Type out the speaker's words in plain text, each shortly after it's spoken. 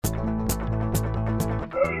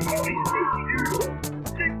We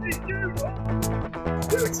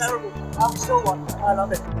were terrible. I'm still one. I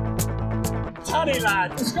love it. Tony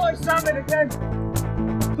lad, the sky's salmon again.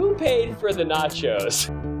 Who paid for the nachos?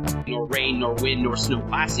 Nor rain, nor wind, nor snow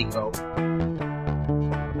classico.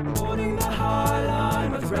 Holding the high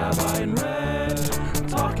line with Rabbi and Red,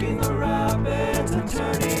 talking the rabbits and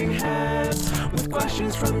turning heads, with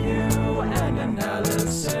questions from you and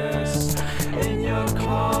analysis. In your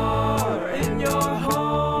car, in your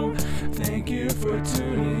home, thank you for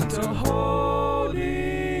tuning to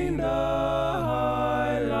Holding the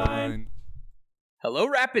High Line. Hello,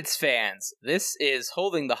 Rapids fans. This is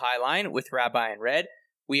Holding the High Line with Rabbi and Red.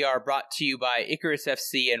 We are brought to you by Icarus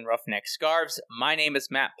FC and Roughneck Scarves. My name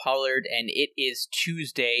is Matt Pollard, and it is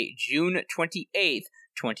Tuesday, June 28th,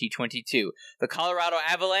 2022. The Colorado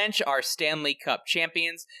Avalanche are Stanley Cup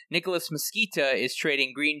champions. Nicholas Mosquita is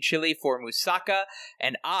trading green chili for moussaka,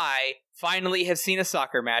 and I finally have seen a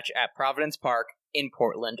soccer match at Providence Park in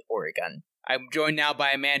Portland, Oregon. I'm joined now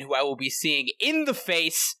by a man who I will be seeing in the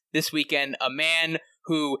face this weekend, a man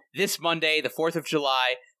who this Monday, the 4th of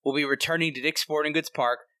July, will be returning to Dick's Sporting Goods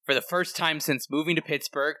Park for the first time since moving to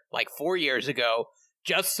Pittsburgh, like 4 years ago,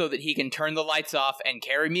 just so that he can turn the lights off and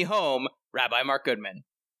carry me home, Rabbi Mark Goodman.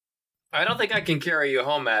 I don't think I can carry you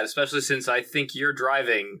home, Matt, especially since I think you're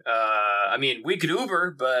driving. We could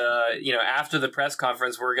Uber, but, after the press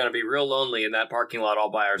conference, we're going to be real lonely in that parking lot all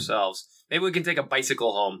by ourselves. Maybe we can take a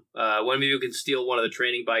bicycle home. Maybe we can steal one of the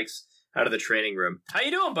training bikes out of the training room. How you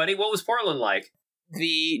doing, buddy? What was Portland like?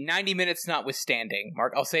 The 90 minutes notwithstanding,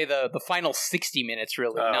 Mark, I'll say the final 60 minutes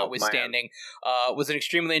really notwithstanding, was an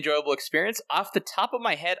extremely enjoyable experience. Off the top of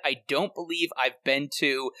my head, I don't believe I've been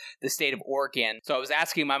to the state of Oregon. So I was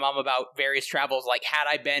asking my mom about various travels, like had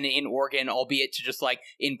I been in Oregon, albeit to just like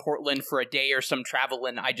in Portland for a day or some travel,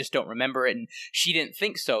 and I just don't remember it, and she didn't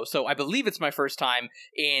think so. So I believe it's my first time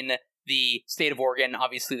in the state of Oregon,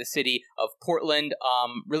 obviously the city of Portland.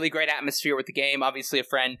 Really great atmosphere with the game. Obviously a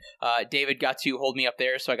friend, David, got to hold me up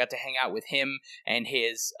there, so I got to hang out with him and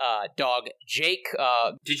his dog, Jake.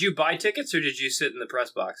 Did you buy tickets or did you sit in the press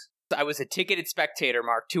box? I was a ticketed spectator,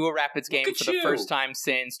 Mark, to a Rapids game for the first time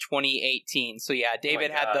since 2018. So yeah, David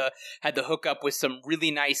had the hookup with some really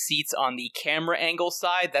nice seats on the camera angle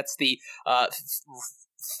side. That's the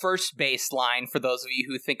first baseline for those of you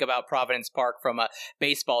who think about Providence Park from a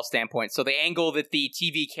baseball standpoint. So the angle that the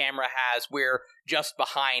TV camera has, we're just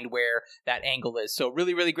behind where that angle is. So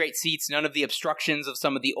really, really great seats. None of the obstructions of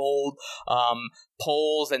some of the old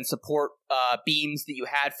poles and support beams that you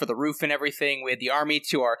had for the roof and everything. We had the Army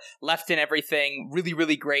to our left and everything. Really,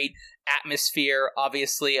 really great atmosphere.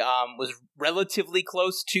 Obviously, was relatively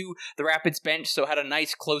close to the Rapids bench, so had a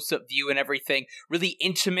nice close-up view and everything. Really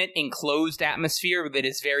intimate, enclosed atmosphere that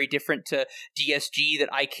is very different to DSG that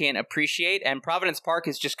I can appreciate. And Providence Park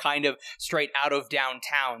is just kind of straight out of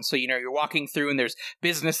downtown. So, you're walking through and there's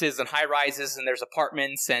businesses and high-rises and there's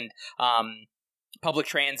apartments and public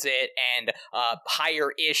transit and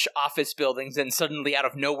higher-ish office buildings, and suddenly out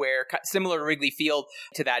of nowhere, similar to Wrigley Field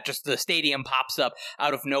to that, just the stadium pops up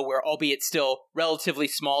out of nowhere, albeit still relatively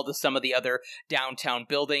small to some of the other downtown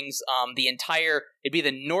buildings. It'd be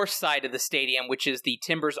the north side of the stadium, which is the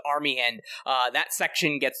Timbers Army end. That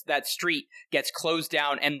street gets closed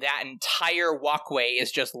down, and that entire walkway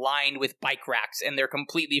is just lined with bike racks, and they're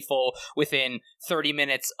completely full within 30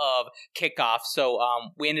 minutes of kickoff. So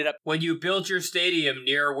we ended up... When you build your stadium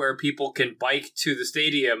near where people can bike to the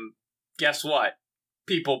stadium, guess what?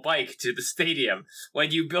 People bike to the stadium.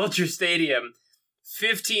 When you build your stadium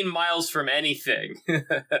 15 miles from anything,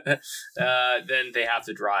 then they have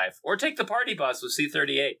to drive. Or take the party bus with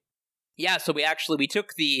C38. Yeah, so we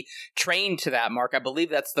took the train to that, Mark. I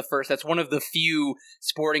believe that's one of the few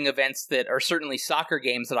sporting events that are certainly soccer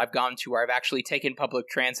games that I've gone to where I've actually taken public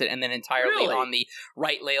transit and then entirely on the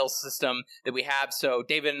right rail system that we have. So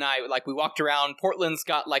David and I, we walked around. Portland's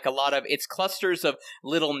got it's clusters of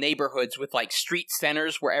little neighborhoods with street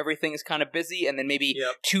centers where everything's kind of busy, and then maybe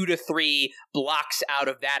 2 to 3 blocks out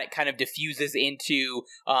of that, it kind of diffuses into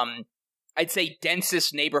I'd say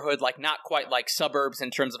densest neighborhood, not quite like suburbs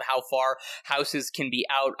in terms of how far houses can be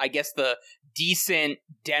out. I guess the decent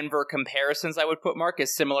Denver comparisons I would put, Mark,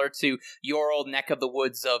 is similar to your old neck of the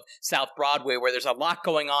woods of South Broadway, where there's a lot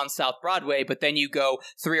going on South Broadway, but then you go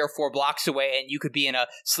 3 or 4 blocks away and you could be in a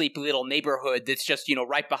sleepy little neighborhood that's just,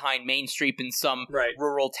 right behind Main Street in some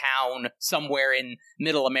rural town somewhere in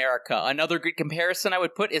middle America. Another good comparison I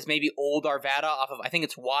would put is maybe Old Arvada off of, I think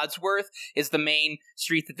it's Wadsworth is the main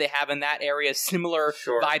street that they have in that that area. Similar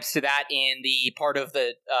Sure. vibes to that in the part of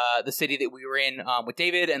the city that we were in with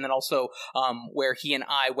David, and then also where he and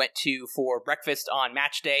I went to for breakfast on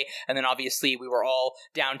match day. And then obviously we were all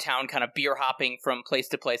downtown kind of beer hopping from place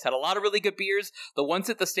to place. Had a lot of really good beers. The ones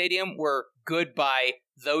at the stadium were good by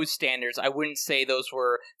those standards. I wouldn't say those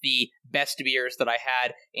were the best beers that I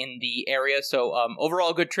had in the area. So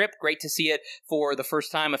overall, good trip. Great to see it for the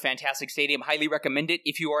first time. A fantastic stadium. Highly recommend it.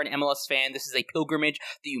 If you are an MLS fan, this is a pilgrimage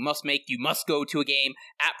that you must make. You must go to a game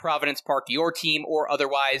at Providence Park, your team or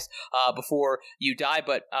otherwise, before you die.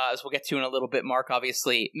 But as we'll get to in a little bit, Mark,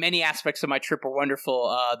 obviously, many aspects of my trip were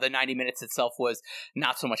wonderful. The 90 minutes itself was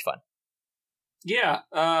not so much fun. Yeah,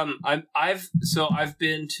 I've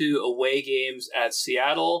been to away games at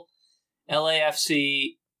Seattle,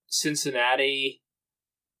 LAFC, Cincinnati.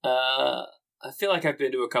 I feel like I've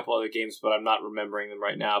been to a couple other games, but I'm not remembering them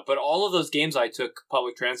right now. But all of those games I took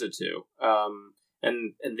public transit to,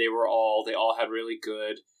 and they all had really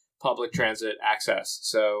good public transit access.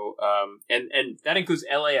 So, and that includes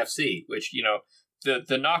LAFC, which, you know,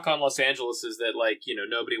 the knock on Los Angeles is that, like, you know,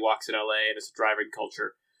 nobody walks in LA and it's a driving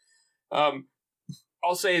culture.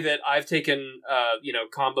 I'll say that I've taken,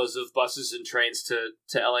 combos of buses and trains to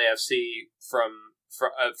LAFC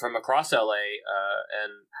from across LA,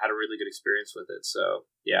 and had a really good experience with it. So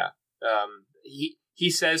yeah, he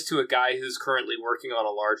says to a guy who's currently working on a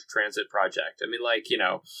large transit project. I mean, like, you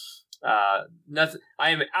know, nothing.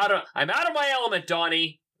 I'm out of my element,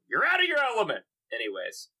 Donnie. You're out of your element.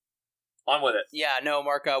 Anyways. On with it. Yeah, no,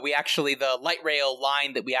 Mark, we actually, the light rail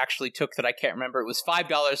line that we actually took that I can't remember, it was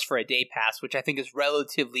 $5 for a day pass, which I think is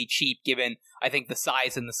relatively cheap given, I think, the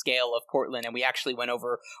size and the scale of Portland, and we actually went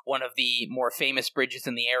over one of the more famous bridges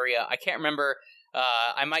in the area. I can't remember,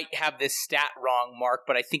 I might have this stat wrong, Mark,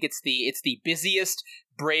 but I think it's the busiest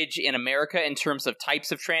bridge in America in terms of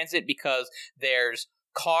types of transit, because there's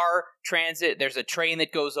car transit, there's a train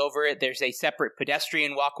that goes over it, there's a separate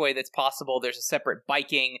pedestrian walkway that's possible, there's a separate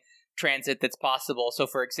biking transit that's possible. So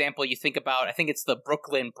for example, you think about, I think it's the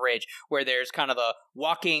Brooklyn Bridge, where there's kind of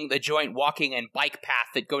the joint walking and bike path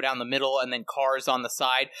that go down the middle, and then cars on the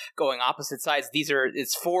side going opposite sides.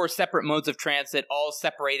 It's 4 separate modes of transit, all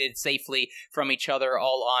separated safely from each other,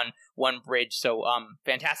 all on one bridge. So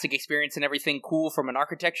fantastic experience and everything. Cool from an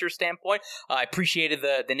architecture standpoint. I appreciated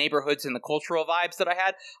the neighborhoods and the cultural vibes that I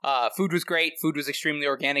had. Food was great. Food was extremely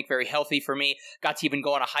organic, very healthy for me. Got to even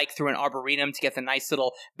go on a hike through an arboretum to get the nice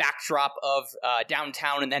little backdrop of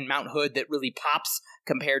downtown and then Mount Hood that really pops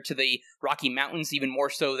compared to the Rocky Mountains, even more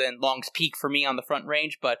so than Long's Peak for me on the Front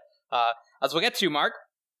Range. But as we'll get to, Mark,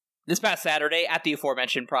 this past Saturday at the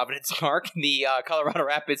aforementioned Providence Park, the Colorado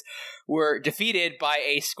Rapids were defeated by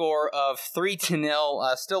a score of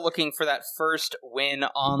 3-0. Still looking for that first win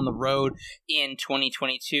on the road in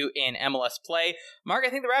 2022 in MLS play. Mark, I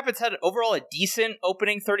think the Rapids had overall a decent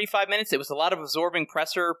opening 35 minutes. It was a lot of absorbing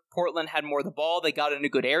pressure. Portland had more of the ball. They got into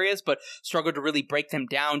good areas, but struggled to really break them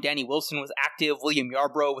down. Danny Wilson was active. William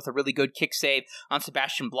Yarbrough with a really good kick save on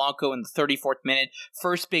Sebastian Blanco in the 34th minute.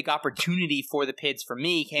 First big opportunity for the Pids for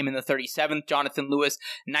me came in the 37th. Jonathan Lewis,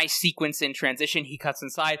 nice sequence in transition. He cuts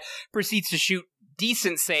inside, proceeds to shoot.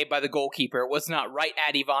 Decent save by the goalkeeper. It was not right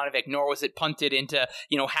at Ivanovic, nor was it punted into,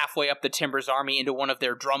 halfway up the Timbers Army into one of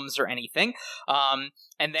their drums or anything.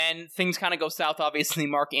 And then things kind of go south, obviously,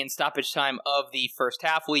 Mark, in stoppage time of the first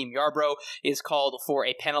half. William Yarbrough is called for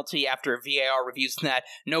a penalty after VAR reviews that.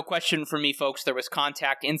 No question from me, folks. There was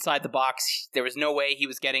contact inside the box. There was no way he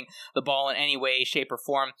was getting the ball in any way, shape, or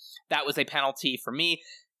form. That was a penalty for me.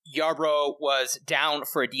 Yarbrough was down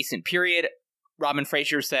for a decent period. Robin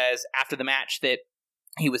Fraser says after the match that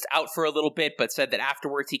he was out for a little bit, but said that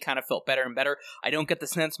afterwards he kind of felt better and better. I don't get the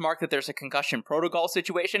sense, Mark, that there's a concussion protocol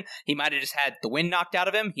situation. He might have just had the wind knocked out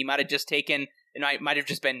of him. He might have just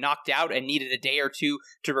been knocked out and needed a day or two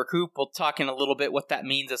to recoup. We'll talk in a little bit what that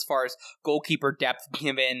means as far as goalkeeper depth,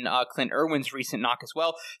 given Clint Irwin's recent knock as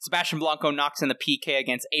well. Sebastian Blanco knocks in the PK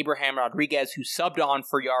against Abraham Rodriguez, who subbed on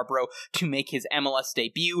for Yarbrough to make his MLS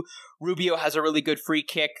debut. Rubio has a really good free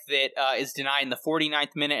kick that is denied in the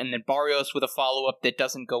 49th minute, and then Barrios with a follow-up that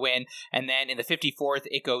doesn't go in. And then in the 54th,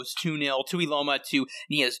 it goes 2-0 to Iloma to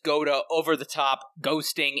Nias-Goda over the top,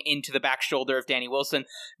 ghosting into the back shoulder of Danny Wilson.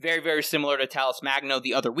 Very, very similar to Talles Magno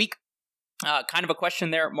the other week. Kind of a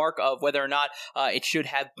question there, Mark, of whether or not it should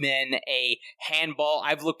have been a handball.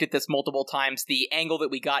 I've looked at this multiple times. The angle that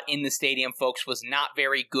we got in the stadium, folks, was not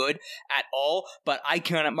very good at all. But I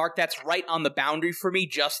can Mark, that's right on the boundary for me,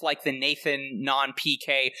 just like the Nathan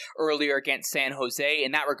non-PK earlier against San Jose.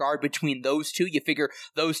 In that regard, between those two, you figure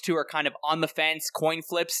those two are kind of on the fence, coin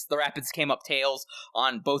flips. The Rapids came up tails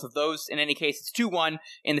on both of those. In any case, it's 2-1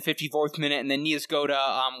 in the 54th minute, and then Niezgoda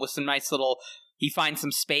with some nice little... He finds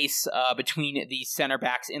some space between the center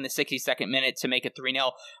backs in the 62nd minute to make it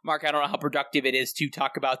 3-0. Mark, I don't know how productive it is to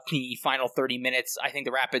talk about the final 30 minutes. I think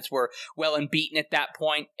the Rapids were well unbeaten at that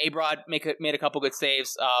point. Abrod made a couple good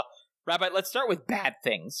saves. Rabbi, let's start with bad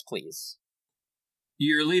things, please.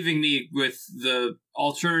 You're leaving me with the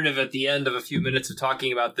alternative at the end of a few minutes of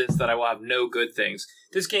talking about this that I will have no good things.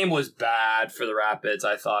 This game was bad for the Rapids,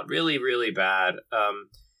 I thought. Really, really bad.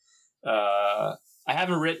 I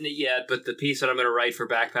haven't written it yet, but the piece that I'm going to write for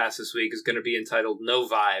Backpass this week is going to be entitled No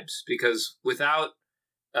Vibes, because without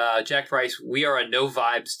Jack Price, we are a no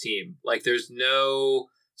vibes team. Like, there's no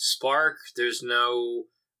spark, there's no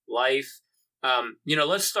life.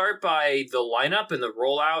 Let's start by the lineup and the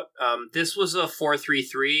rollout. This was a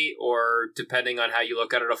 4-3-3, or depending on how you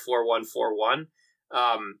look at it, a 4-1-4-1.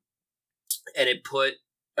 And it put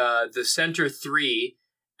the center three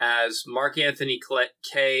as Mark-Anthony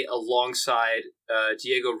Kaye alongside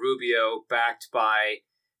Diego Rubio, backed by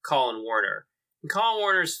Colin Warner. And Colin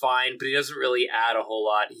Warner's fine, but he doesn't really add a whole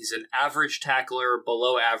lot. He's an average tackler,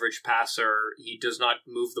 below average passer. He does not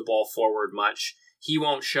move the ball forward much. He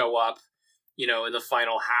won't show up, in the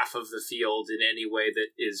final half of the field in any way that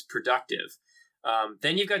is productive.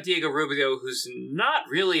 Then you've got Diego Rubio, who's not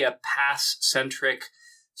really a pass-centric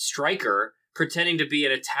striker, pretending to be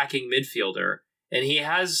an attacking midfielder. And he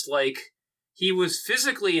was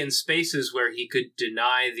physically in spaces where he could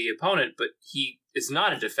deny the opponent, but he is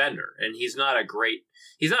not a defender. And he's not a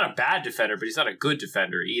bad defender, but he's not a good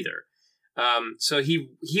defender either. So he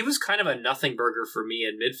was kind of a nothing burger for me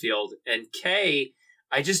in midfield. And Kaye,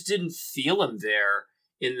 I just didn't feel him there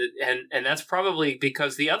and that's probably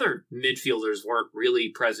because the other midfielders weren't really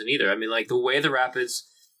present either. I mean, like, the way the Rapids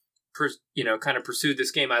kind of pursued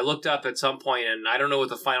this game, I looked up at some point, and I don't know what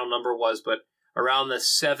the final number was, but around the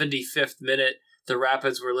 75th minute, the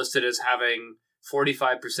Rapids were listed as having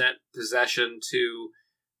 45% possession to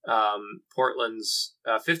Portland's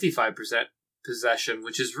 55% possession,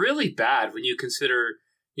 which is really bad when you consider,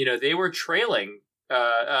 they were trailing.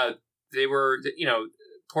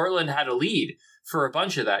 Portland had a lead for a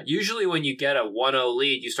bunch of that. Usually when you get a 1-0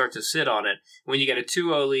 lead, you start to sit on it. When you get a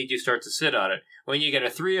 2-0 lead, you start to sit on it. When you get a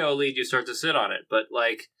 3-0 lead, you start to sit on it. But,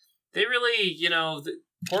 they really,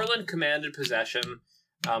 Portland commanded possession.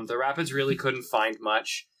 The Rapids really couldn't find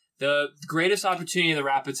much. The greatest opportunity the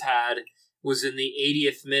Rapids had was in the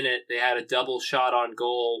 80th minute. They had a double shot on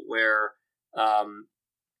goal where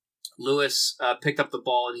Lewis picked up the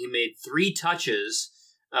ball and he made 3 touches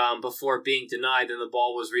before being denied, and the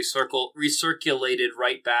ball was recirculated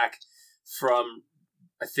right back from,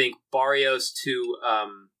 I think, Barrios to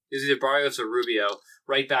it was either Barrios or Rubio,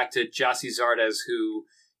 right back to Gyasi Zardes, who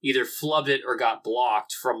either flubbed it or got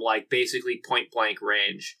blocked from basically point blank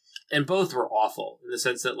range. And both were awful in the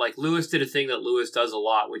sense that Lewis did a thing that Lewis does a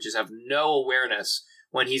lot, which is have no awareness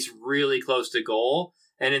when he's really close to goal.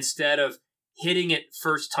 And instead of hitting it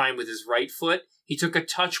first time with his right foot, he took a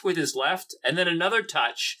touch with his left and then another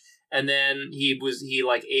touch. And then he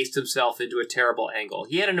aced himself into a terrible angle.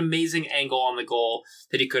 He had an amazing angle on the goal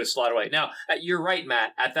that he could have slotted away. Now, you're right,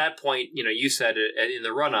 Matt. At that point, you said it in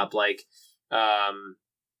the run up, why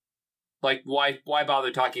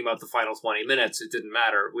bother talking about the final 20 minutes? It didn't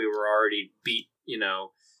matter. We were already beat,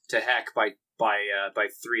 to heck by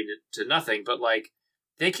 3-0. But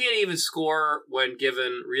they can't even score when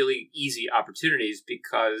given really easy opportunities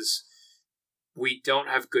because we don't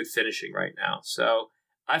have good finishing right now. So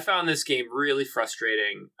I found this game really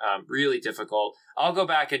frustrating, really difficult. I'll go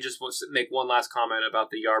back and just make one last comment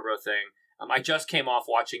about the Yarbrough thing. I just came off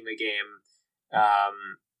watching the game,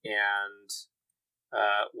 and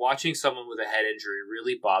watching someone with a head injury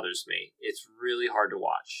really bothers me. It's really hard to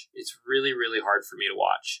watch. It's really, really hard for me to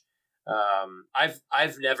watch.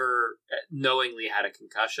 I've never knowingly had a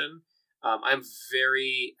concussion. I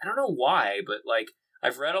don't know why, but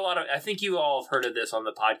I've read a lot of, I think you all have heard of this on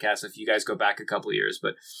the podcast if you guys go back a couple of years,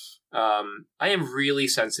 but I am really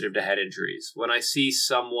sensitive to head injuries. When I see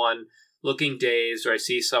someone looking dazed or I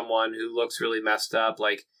see someone who looks really messed up,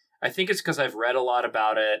 I think it's because I've read a lot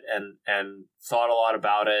about it and thought a lot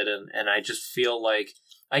about it, and I just feel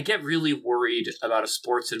I get really worried about a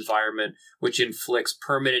sports environment which inflicts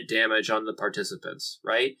permanent damage on the participants,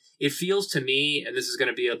 right? It feels to me, and this is going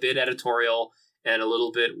to be a bit editorial and a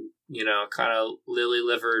little bit, kind of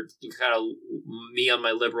lily-livered, kind of me on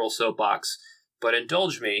my liberal soapbox, but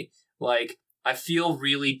indulge me. Like, I feel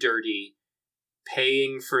really dirty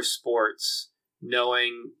paying for sports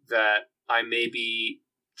knowing that I may be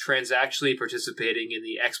transactionally participating in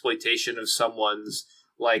the exploitation of someone's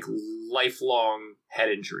like lifelong head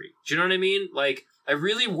injury. Do you know what I mean? Like, I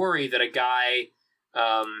really worry that a guy,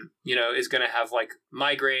 is going to have like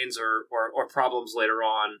migraines or problems later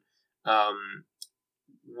on. And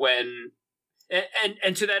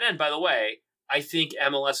to that end, by the way, I think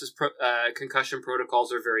MLS's concussion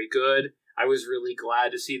protocols are very good. I was really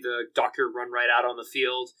glad to see the doctor run right out on the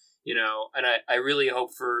field, and I really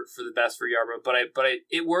hope for the best for Yarbrough, but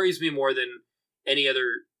it worries me more than any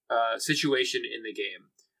other situation in the game.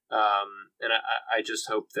 And I just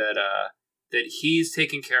hope that he's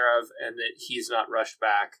taken care of and that he's not rushed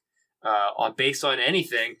back based on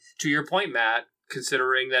anything. To your point, Matt,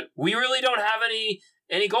 considering that we really don't have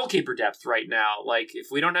any goalkeeper depth right now. Like, if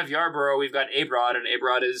we don't have Yarbrough, we've got Abrod, and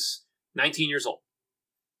Abrod is 19 years old.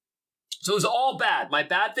 So it was all bad. My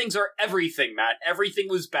bad things are everything, Matt. Everything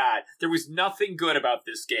was bad. There was nothing good about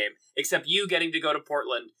this game except you getting to go to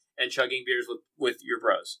Portland and chugging beers with your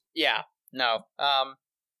bros. Yeah, no.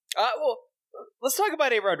 Well, let's talk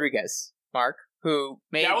about Abe Rodriguez, Mark, who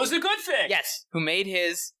made... That was a good thing! Yes, who made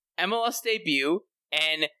his MLS debut,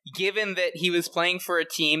 and given that he was playing for a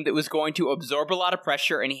team that was going to absorb a lot of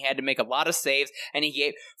pressure and he had to make a lot of saves, and he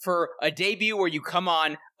gave, for a debut where you come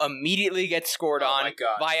on, immediately get scored on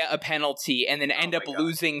via a penalty, and then end up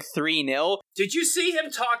losing 3-0. Did you see him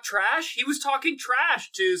talk trash? He was talking trash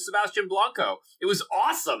to Sebastian Blanco. It was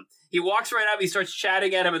awesome. He walks right up, he starts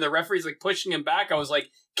chatting at him, and the referee's like pushing him back. I was like,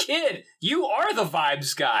 kid, you are the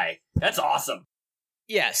vibes guy. That's awesome.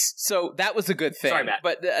 Yes, so that was a good thing. Sorry, Matt.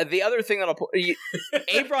 But the other thing that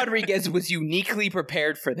Abe Rodriguez was uniquely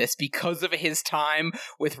prepared for this because of his time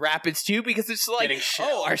with Rapids too, because it's like,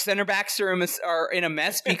 our center backs are in a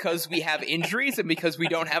mess because we have injuries and because we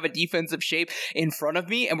don't have a defensive shape in front of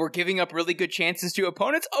me, and we're giving up really good chances to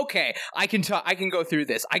opponents. Okay, I can go through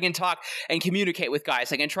this. I can talk and communicate with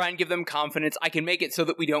guys. I can try and give them confidence. I can make it so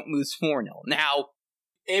that we don't lose 4-0. Now,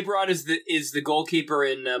 Abrod is the goalkeeper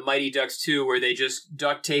in Mighty Ducks 2, where they just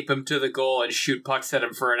duct tape him to the goal and shoot pucks at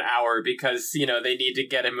him for an hour because, they need to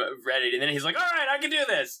get him ready. And then he's like, all right, I can do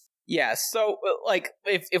this. Yeah, so, like,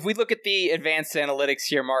 if we look at the advanced analytics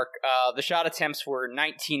here, Mark, the shot attempts were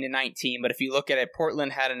 19-19, but if you look at it,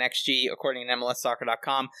 Portland had an XG, according to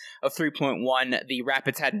MLSsoccer.com, of 3.1. The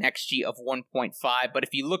Rapids had an XG of 1.5, but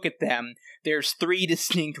if you look at them, there's 3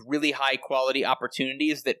 distinct, really high-quality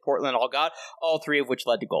opportunities that Portland all got, all 3 of which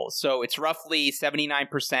led to goals. So it's roughly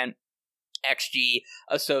 79% XG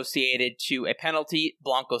associated to a penalty.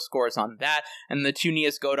 Blanco scores on that, and the two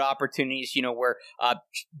Niasgoda opportunities, were a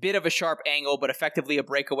bit of a sharp angle, but effectively a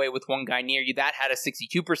breakaway with one guy near you. That had a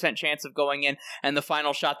 62% chance of going in, and the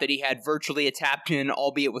final shot that he had virtually a tap in,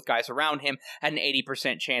 albeit with guys around him, had an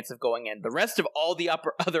 80% chance of going in. The rest of all the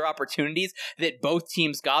other opportunities that both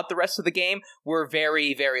teams got the rest of the game were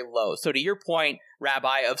very, very low. So to your point,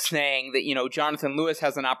 Rabbi, of saying that, Jonathan Lewis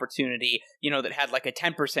has an opportunity, that had like a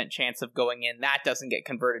 10% chance of going in. That doesn't get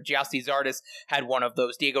converted. Giassi Zardes had one of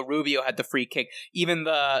those. Diego Rubio had the free kick. Even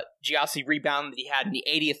the Giassi rebound that he had in the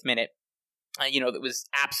 80th minute,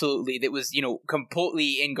 that was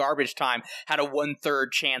completely in garbage time, had a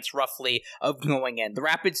 1/3 chance roughly of going in. The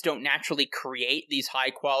Rapids don't naturally create these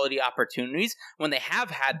high quality opportunities. When they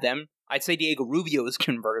have had them, I'd say Diego Rubio is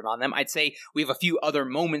converted on them. I'd say we have a few other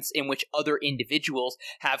moments in which other individuals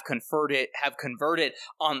have converted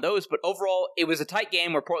on those. But overall, it was a tight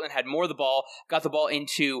game where Portland had more of the ball, got the ball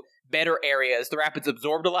into better areas. The Rapids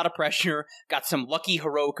absorbed a lot of pressure, got some lucky,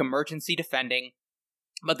 heroic emergency defending.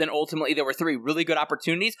 But then ultimately there were 3 really good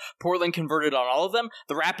opportunities. Portland converted on all of them.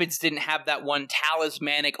 The Rapids didn't have that one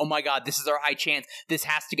talismanic, oh my god, this is our high chance, this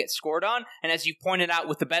has to get scored on. And as you pointed out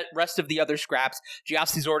with the rest of the other scraps,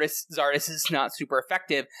 Giassi Zardes is not super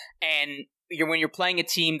effective. And when you're playing a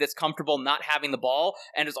team that's comfortable not having the ball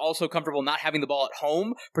and is also comfortable not having the ball at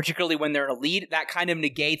home, particularly when they're in a lead, that kind of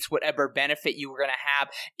negates whatever benefit you were going to have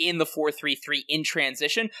in the 4-3-3 in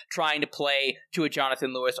transition, trying to play to a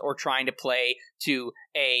Jonathan Lewis or trying to play to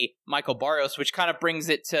a Michael Barrios, which kind of brings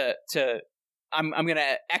it to I'm going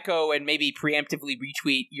to echo and maybe preemptively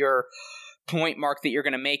retweet your point, Mark, that you're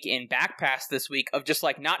going to make in Backpass this week of just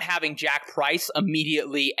like not having Jack Price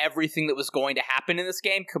immediately. Everything that was going to happen in this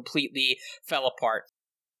game completely fell apart.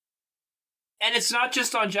 And it's not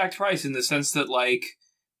just on Jack Price in the sense that, like,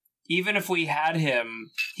 even if we had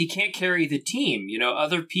him, he can't carry the team.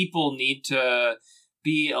 Other people need to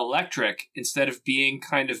be electric instead of being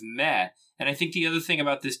kind of meh. And I think the other thing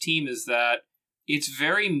about this team is that it's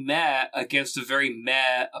very meh against a very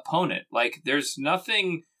meh opponent. Like, there's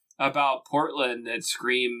nothing about Portland that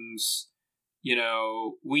screams,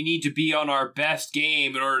 we need to be on our best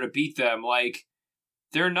game in order to beat them. Like,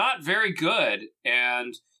 they're not very good.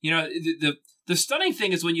 And, the stunning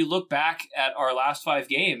thing is when you look back at our last 5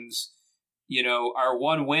 games, our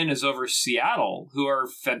one win is over Seattle, who are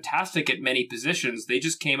fantastic at many positions. They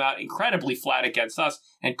just came out incredibly flat against us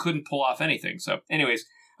and couldn't pull off anything. So anyways,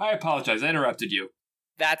 I apologize. I interrupted you.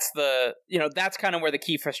 That's that's kind of where the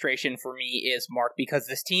key frustration for me is, Mark, because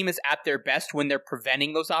this team is at their best when they're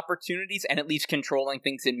preventing those opportunities and at least controlling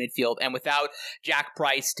things in midfield. And without Jack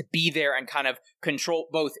Price to be there and kind of control,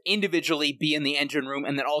 both individually be in the engine room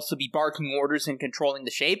and then also be barking orders and controlling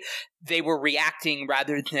the shape, they were reacting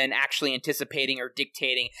rather than actually anticipating or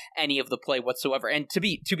dictating any of the play whatsoever. And to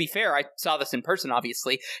be fair, I saw this in person,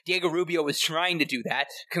 obviously. Diego Rubio was trying to do that.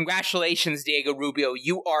 Congratulations, Diego Rubio.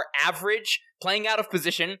 You are average, playing out of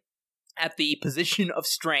position, at the position of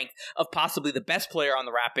strength of possibly the best player on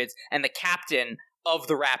the Rapids and the captain of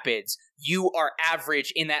the Rapids. You are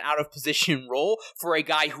average in that out of position role for a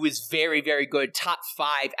guy who is very, very good, top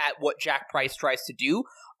 5 at what Jack Price tries to do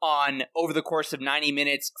on over the course of 90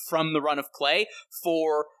 minutes from the run of play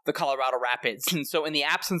for the Colorado Rapids. And so in the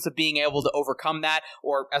absence of being able to overcome that,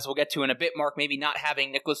 or as we'll get to in a bit, Mark, maybe not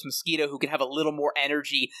having Nicholas Mosquito, who can have a little more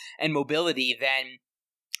energy and mobility than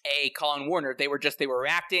a Colin Warner, they were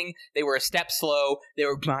reacting, they were a step slow, they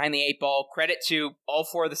were behind the 8 ball. Credit to all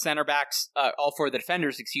 4 of the center backs, all 4 of the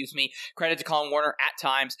defenders, credit to Colin Warner at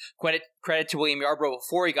times, credit to William Yarbrough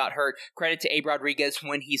before he got hurt, credit to Abe Rodriguez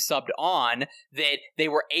when he subbed on, that they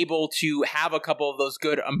were able to have a couple of those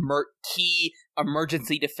good key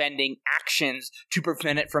emergency defending actions to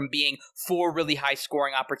prevent it from being 4 really high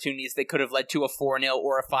scoring opportunities that could have led to a 4-0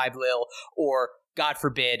 or a 5-0 or, God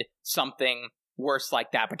forbid, something worse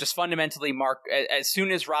like that. But just fundamentally, Mark, as soon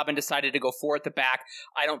as Robin decided to go 4 at the back,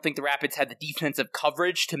 I don't think the Rapids had the defensive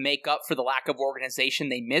coverage to make up for the lack of organization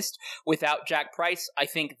they missed without Jack Price. I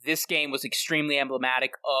think this game was extremely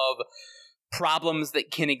emblematic of problems that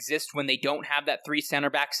can exist when they don't have that 3 center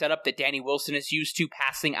back setup that Danny Wilson is used to,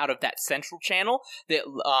 passing out of that central channel that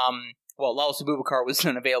Lalas Abubakar was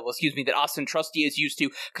unavailable, that Austin Trusty is used to,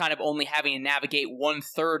 kind of only having to navigate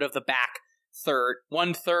 1/3 of the back third,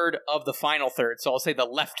 1/3 of the final third. So I'll say the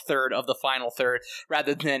left third of the final third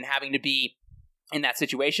rather than having to be in that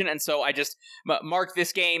situation. And so Mark,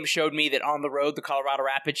 this game showed me that on the road, the Colorado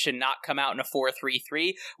Rapids should not come out in a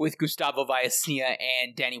 4-3-3 with Gustavo Vallecilla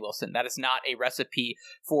and Danny Wilson. That is not a recipe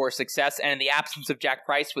for success. And in the absence of Jack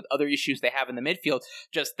Price, with other issues they have in the midfield,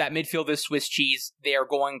 just that midfield is Swiss cheese. They are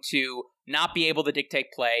going to not be able to dictate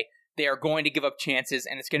play. They are going to give up chances,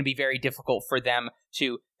 and it's going to be very difficult for them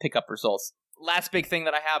to pick up results. Last big thing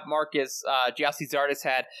that I have, Mark, is Gyasi Zardes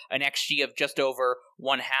had an XG of just over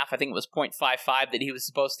 1/2. I think it was 0.55 that he was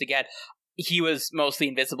supposed to get. He was mostly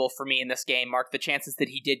invisible for me in this game, Mark. The chances that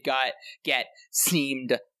he did get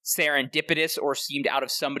seemed serendipitous or seemed out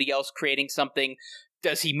of somebody else creating something.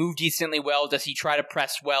 Does he move decently well? Does he try to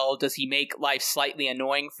press well? Does he make life slightly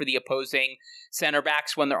annoying for the opposing center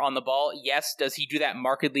backs when they're on the ball? Yes. Does he do that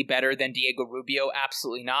markedly better than Diego Rubio?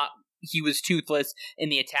 Absolutely not. He was toothless in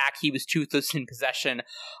the attack. He was toothless in possession.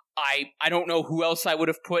 I don't know who else I would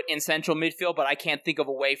have put in central midfield, but I can't think of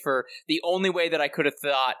a way the only way that I could have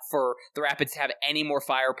thought for the Rapids to have any more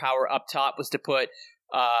firepower up top was to put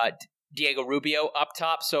Diego Rubio up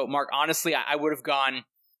top. So, Mark, honestly, I would have gone,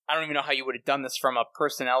 I don't even know how you would have done this from a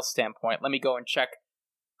personnel standpoint. Let me go and check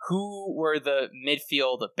who were the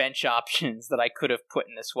midfield bench options that I could have put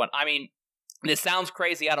in this one. I mean, this sounds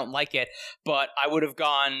crazy. I don't like it, but I would have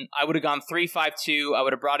gone 3-5-2. I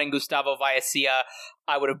would have brought in Gustavo Vallecilla.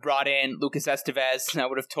 I would have brought in Lucas Estevez. I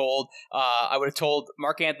would have told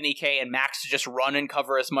Mark Anthony Kaye and Max to just run and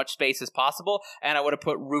cover as much space as possible. And I would have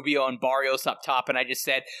put Rubio and Barrios up top. And I just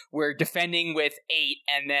said, we're defending with 8,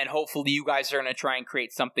 and then hopefully you guys are going to try and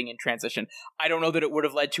create something in transition. I don't know that it would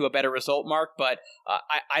have led to a better result, Mark, but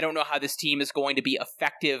I don't know how this team is going to be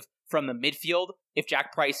effective from the midfield if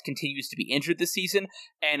Jack Price continues to be injured this season,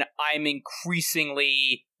 and I'm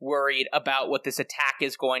increasingly worried about what this attack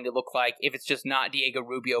is going to look like if it's just not Diego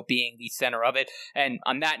Rubio being the center of it. And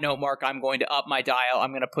on that note, Mark, I'm going to up my dial.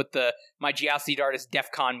 I'm going to put my Gyasi Zardes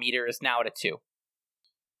DEFCON meter is now at a 2.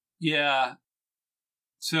 Yeah.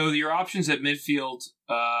 So your options at midfield,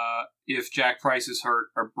 if Jack Price is hurt,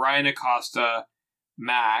 are Brian Acosta,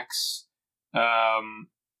 Max, and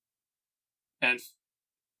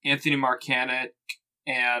Anthony Markanic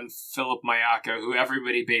and Philip Mayaka, who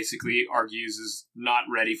everybody basically argues is not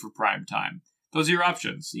ready for prime time. Those are your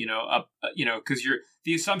options, because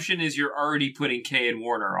the assumption is you're already putting Kay and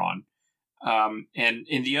Warner on. And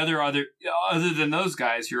in the other than those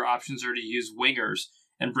guys, your options are to use wingers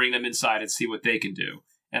and bring them inside and see what they can do.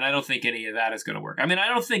 And I don't think any of that is going to work. I mean, I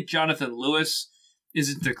don't think Jonathan Lewis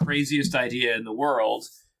isn't the craziest idea in the world,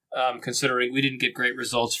 considering we didn't get great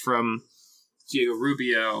results from Diego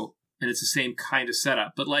Rubio, and it's the same kind of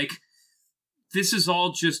setup. But, this is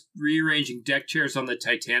all just rearranging deck chairs on the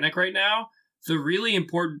Titanic right now. The really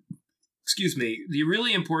important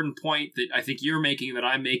point that I think you're making, that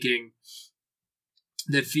I'm making,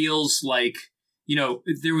 that feels like,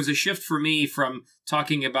 there was a shift for me from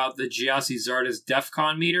talking about the Gyasi Zardes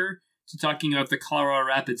DEFCON meter to talking about the Colorado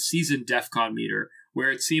Rapids season DEFCON meter,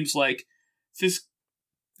 where it seems like this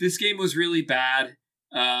game was really bad.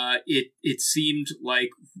 It seemed like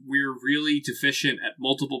we're really deficient at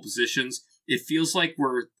multiple positions. It feels like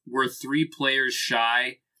we're 3 players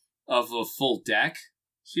shy of a full deck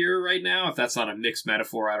here right now. If that's not a mixed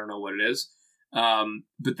metaphor, I don't know what it is.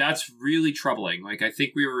 But that's really troubling. I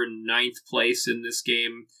think we were in 9th place in this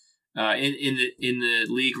game, in the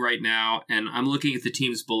league right now, and I'm looking at the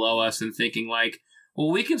teams below us and thinking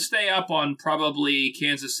we can stay up on probably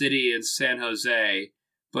Kansas City and San Jose,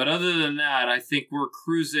 but other than that, I think we're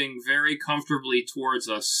cruising very comfortably towards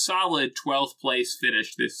a solid 12th place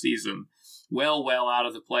finish this season, well out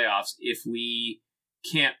of the playoffs if we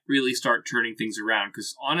can't really start turning things around.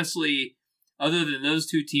 Because honestly, other than those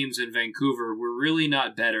 2 teams in Vancouver, we're really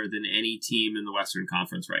not better than any team in the Western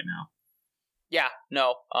Conference right now. Yeah,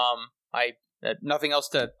 no. I have nothing else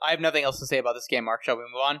to say about this game, Mark. Shall we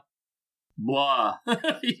move on? Blah.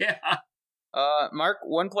 Yeah. Mark,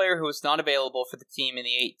 one player who was not available for the team in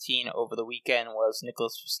the 18 over the weekend was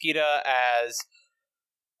Nicholas Mosqueda, as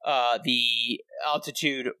the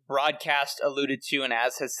Altitude broadcast alluded to, and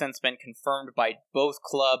as has since been confirmed by both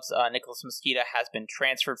clubs. Nicholas Mosqueda has been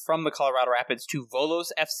transferred from the Colorado Rapids to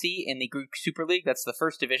Volos FC in the Greek Super League. That's the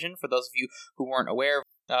first division, for those of you who weren't aware.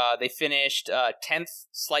 They finished 10th,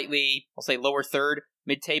 slightly, I'll say lower third,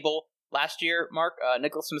 mid-table last year. Mark,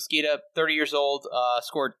 Nicholas Mosqueda, 30 years old,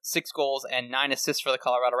 scored 6 goals and 9 assists for the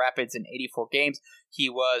Colorado Rapids in 84 games. He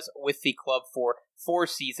was with the club for 4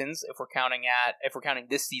 seasons, if we're counting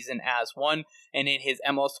this season as one. And in his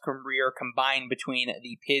MLS career combined between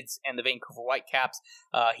the Pids and the Vancouver Whitecaps,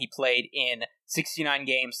 he played in 69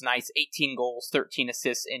 games, nice 18 goals, 13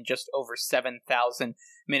 assists in just over 7,000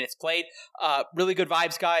 minutes played. Really good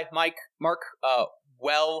vibes guy, Mark.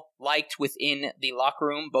 Well liked within the locker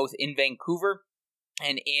room, both in Vancouver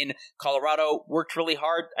and in Colorado. Worked really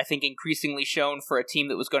hard. I think increasingly shown for a team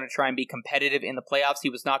that was going to try and be competitive in the playoffs. He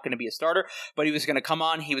was not going to be a starter, but he was going to come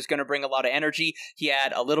on. He was going to bring a lot of energy. He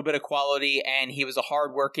had a little bit of quality, and he was a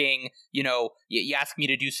hardworking, you ask me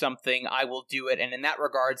to do something, I will do it. And in that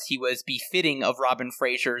regards, he was befitting of Robin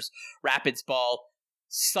Fraser's Rapids ball.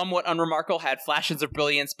 Somewhat unremarkable, had flashes of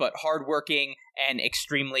brilliance, but hardworking and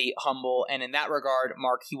extremely humble. And in that regard,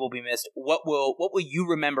 Mark, he will be missed. What will you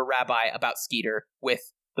remember, Rabbi, about Skeeter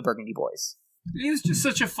with the Burgundy Boys? It was just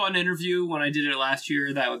such a fun interview when I did it last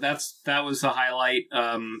year. That was a highlight.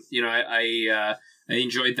 I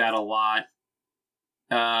enjoyed that a lot.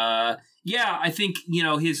 I think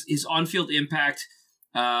his on-field impact.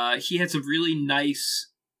 He had some really nice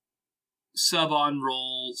sub-on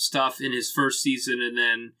role stuff in his first season, and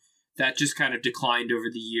then that just kind of declined over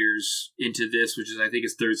the years into this, which is I think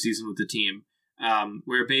his 3rd season with the team,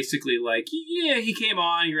 where basically he came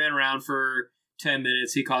on, he ran around for 10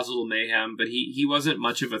 minutes, he caused a little mayhem, but he wasn't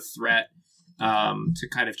much of a threat to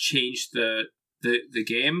kind of change the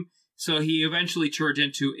game. So he eventually turned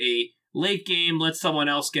into a late game, let someone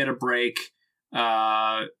else get a break,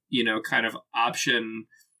 kind of option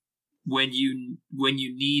when you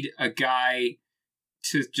need a guy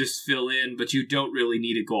to just fill in, but you don't really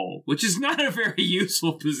need a goal, which is not a very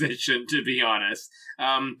useful position, to be honest.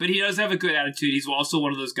 But he does have a good attitude. He's also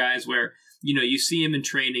one of those guys where, you see him in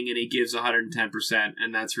training and he gives 110%,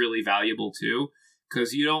 and that's really valuable too.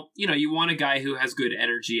 Because you want a guy who has good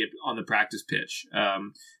energy on the practice pitch,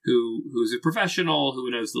 who's a professional, who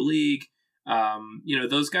knows the league.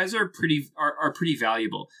 Those guys are pretty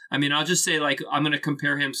valuable. I mean, I'll just say I'm going to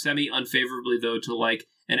compare him semi-unfavorably though to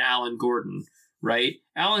an Alan Gordon, right?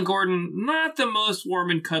 Alan Gordon, not the most warm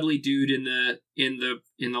and cuddly dude in the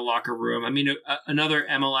locker room. I mean, another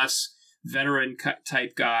MLS veteran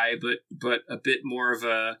type guy, but a bit more of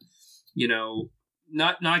a,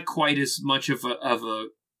 not quite as much of a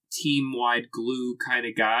team-wide glue kind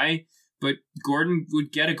of guy. But Gordon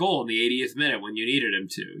would get a goal in the 80th minute when you needed him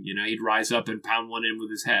to. He'd rise up and pound one in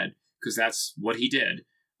with his head because that's what he did.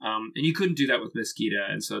 And you couldn't do that with Mesquita,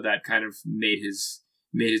 and so that kind of made his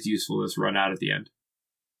usefulness run out at the end.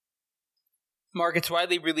 Mark, it's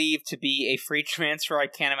widely believed to be a free transfer. I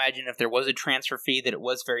can't imagine if there was a transfer fee that it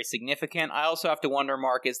was very significant. I also have to wonder,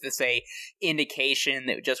 Mark, is this a indication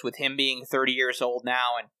that just with him being 30 years old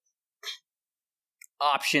now and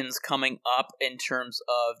options coming up in terms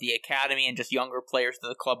of the academy and just younger players that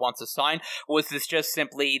the club wants to sign, was this just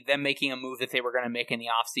simply them making a move that they were going to make in the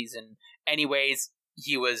offseason anyways?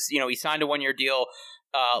 He was, he signed a 1-year deal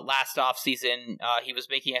last offseason. He was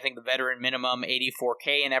making, I think, the veteran minimum,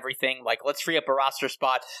 $84K and everything. Like, let's free up a roster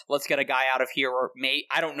spot. Let's get a guy out of here. Or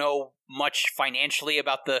I don't know much financially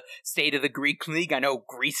about the state of the Greek league. I know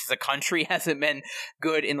Greece as a country hasn't been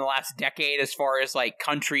good in the last decade as far as like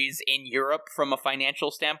countries in Europe from a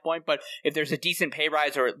financial standpoint. But if there's a decent pay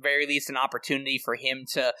rise or at very least an opportunity for him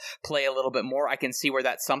to play a little bit more, I can see where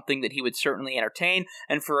that's something that he would certainly entertain.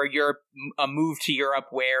 And for a move to Europe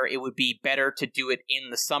where it would be better to do it in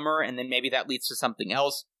the summer and then maybe that leads to something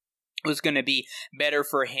else, was going to be better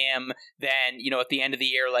for him than, at the end of the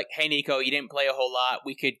year, like, hey, Nico, you didn't play a whole lot.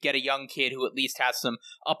 We could get a young kid who at least has some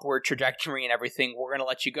upward trajectory and everything. We're going to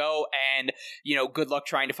let you go. And, good luck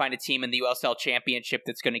trying to find a team in the USL Championship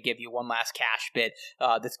that's going to give you one last cash bit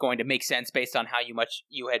that's going to make sense based on how much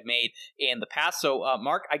you had made in the past. So,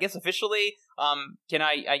 Mark, I guess officially, can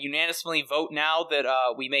I unanimously vote now that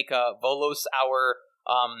we make Volos our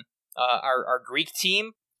Greek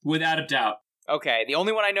team? Without a doubt. Okay, the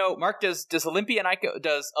only one I know, Mark, does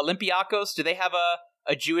Olympiacos, do they have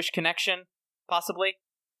a Jewish connection, possibly?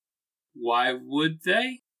 Why would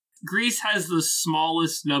they? Greece has the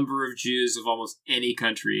smallest number of Jews of almost any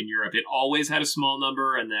country in Europe. It always had a small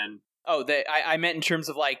number, and then... Oh, I meant in terms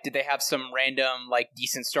of, like, did they have some random, like,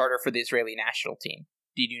 decent starter for the Israeli national team?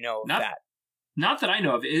 Did you know that? Not that I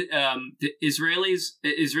know of. The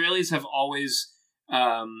Israelis have always...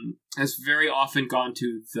 has very often gone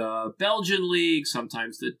to the Belgian league,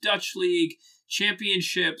 sometimes the Dutch league,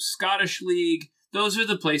 Championship, Scottish league. Those are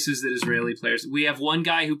the places that Israeli players... We have one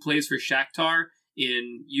guy who plays for Shakhtar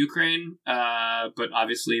in Ukraine, but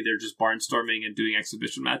obviously they're just barnstorming and doing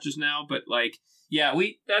exhibition matches now. But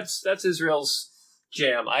that's Israel's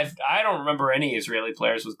jam. I don't remember any Israeli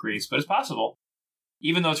players with Greece, but it's possible,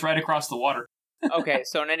 even though it's right across the water. Okay,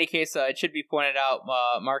 so in any case, it should be pointed out,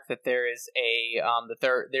 Mark, that there is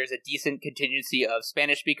there's a decent contingency of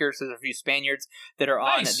Spanish speakers. There's a few Spaniards that are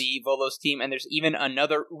on the Volos team, and there's even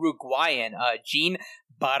another Uruguayan, Jean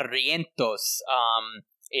Barrientos,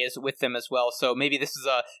 is with them as well. So maybe this is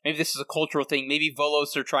a cultural thing. Maybe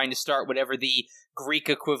Volos are trying to start whatever the Greek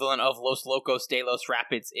equivalent of Los Locos de los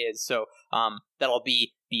Rapids is. So that'll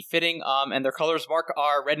be fitting. And their colors, Mark,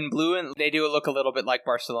 are red and blue, and they do look a little bit like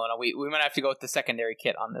Barcelona. We might have to go with the secondary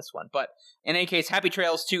kit on this one. But in any case, happy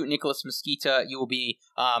trails to Nicolas Mesquita. You will be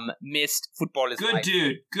missed. Football is good life.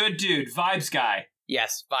 Good dude. Vibes guy.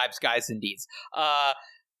 Yes, vibes guys indeed.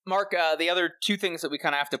 Mark, the other two things that we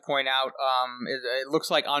kind of have to point out, it looks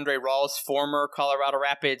like Andre Rawls, former Colorado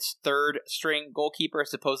Rapids third-string goalkeeper, has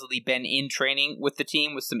supposedly been in training with the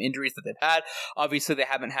team with some injuries that they've had. Obviously, they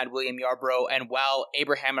haven't had William Yarbrough, and while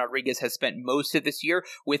Abraham Rodriguez has spent most of this year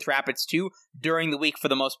with Rapids too, during the week, for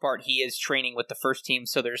the most part, he is training with the first team,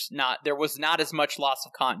 so there was not as much loss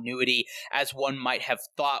of continuity as one might have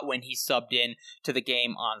thought when he subbed in to the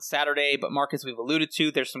game on Saturday. But Mark, as we've alluded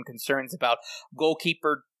to, there's some concerns about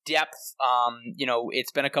goalkeeper depth.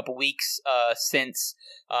 It's been a couple weeks since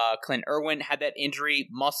Clint Irwin had that injury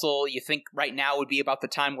muscle. You think right now would be about the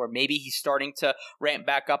time where maybe he's starting to ramp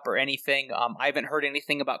back up or anything. I haven't heard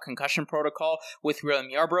anything about concussion protocol with William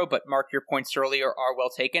Yarbrough, but Mark, your points earlier are well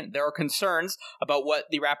taken. There are concerns about what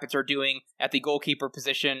the Rapids are doing at the goalkeeper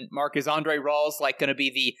position. Mark, is Andre Rawls going to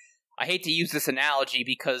be I hate to use this analogy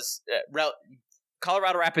because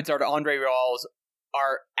Colorado Rapids are to Andre Rawls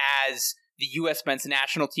are as the U.S. men's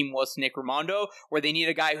national team was to Nick Raimondo, where they need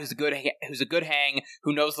a guy who's a good hang,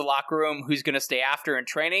 who knows the locker room, who's going to stay after in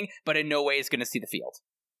training, but in no way is going to see the field.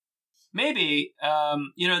 Maybe.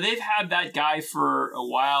 They've had that guy for a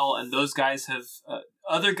while, and those guys have...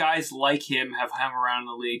 other guys like him have hung around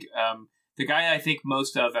the league. The guy I think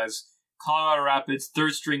most of as Colorado Rapids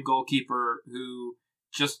third-string goalkeeper who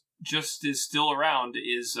just is still around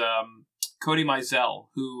is Cody Mizell,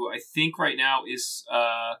 who I think right now is...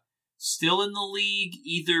 still in the league,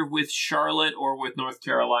 either with Charlotte or with North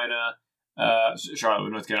Carolina. New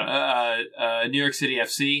York City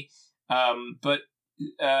FC.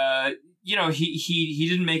 He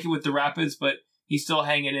didn't make it with the Rapids, but he's still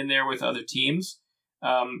hanging in there with other teams.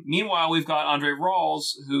 Meanwhile, we've got Andre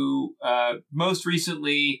Rawls, who most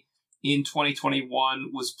recently in 2021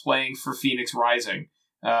 was playing for Phoenix Rising.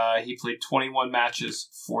 He played 21 matches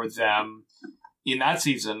for them in that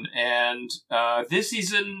season. And this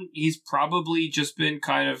season, he's probably just been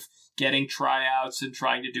kind of getting tryouts and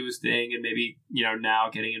trying to do his thing, and maybe, now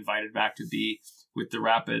getting invited back to be with the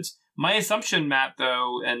Rapids. My assumption, Matt,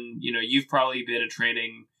 though, and you've probably been at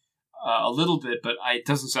training a little bit, but it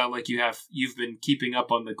doesn't sound like you've been keeping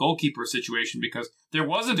up on the goalkeeper situation, because there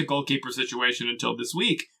wasn't a goalkeeper situation until this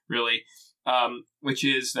week, really, which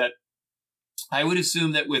is that I would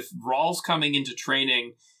assume that with Rawls coming into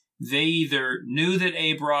training, they either knew that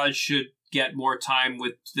Abrod should get more time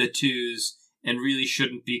with the twos and really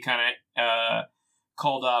shouldn't be kind of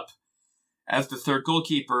called up as the third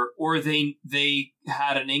goalkeeper, or they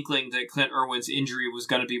had an inkling that Clint Irwin's injury was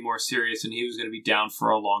going to be more serious and he was going to be down for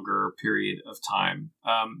a longer period of time.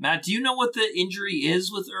 Matt, do you know what the injury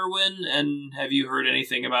is with Irwin, and have you heard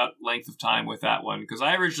anything about length of time with that one? Because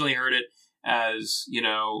I originally heard it as,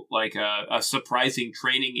 like a surprising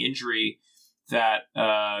training injury that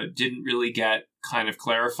didn't really get kind of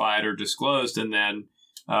clarified or disclosed, and then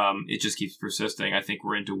it just keeps persisting. I think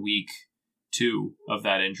we're into week 2 of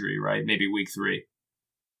that injury, right? Maybe week 3.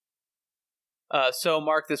 So,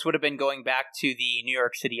 Mark, this would have been going back to the New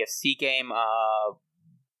York City FC game.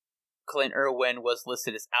 Clint Irwin was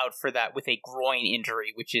listed as out for that with a groin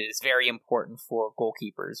injury, which is very important for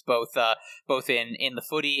goalkeepers, both in the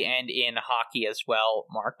footy and in hockey as well,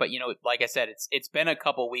 Mark. But, like I said, it's been a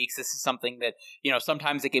couple weeks. This is something that,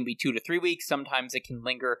 sometimes it can be 2 to 3 weeks. Sometimes it can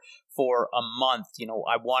linger for a month.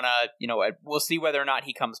 We'll see whether or not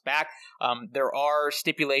he comes back. There are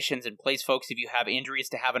stipulations in place, folks, if you have injuries,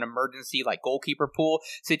 to have an emergency, like, goalkeeper pool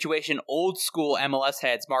situation. Old school MLS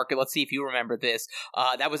heads, Mark, let's see if you remember this.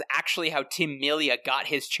 That was actually how Tim Melia got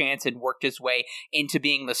his chance and worked his way into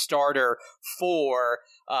being the starter for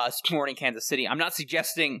Sporting Kansas City. I'm not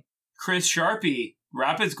suggesting... Chris Sharpie,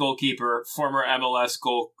 Rapids goalkeeper, former MLS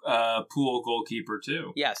pool goalkeeper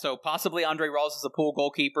too. Yeah, so possibly Andre Rawls is a pool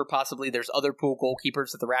goalkeeper. Possibly there's other pool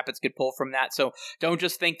goalkeepers that the Rapids could pull from that. So don't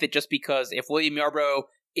just think that just because if William Yarbrough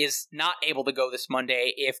is not able to go this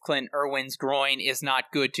Monday, if Clint Irwin's groin is not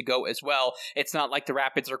good to go as well, it's not like the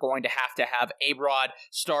Rapids are going to have Abrod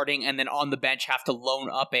starting and then on the bench have to loan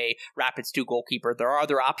up a Rapids 2 goalkeeper. There are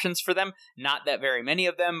other options for them, not that very many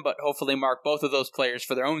of them, but hopefully, Mark, both of those players,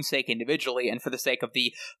 for their own sake individually and for the sake of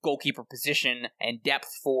the goalkeeper position and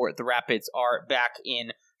depth for the Rapids, are back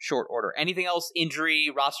in short order. Anything else injury,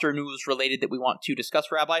 roster news related that we want to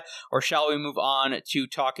discuss, Rabbi? Or shall we move on to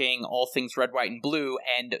talking all things red, white, and blue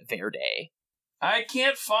and Verde? I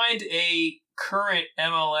can't find a current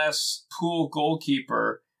MLS pool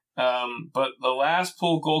goalkeeper, but the last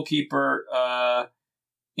pool goalkeeper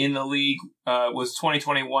in the league was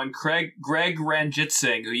 2021, Greg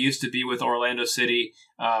Ranjitsingh, who used to be with Orlando City,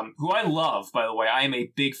 who I love, by the way. I am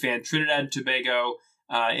a big fan. Trinidad and Tobago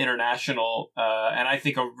international, and I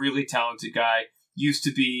think a really talented guy. Used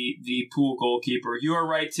to be the pool goalkeeper. You are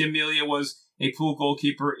right, Tim Melia was a pool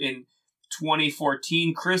goalkeeper in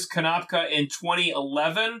 2014. Chris Konopka in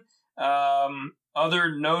 2011.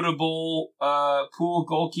 Other notable pool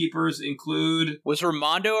goalkeepers include... Was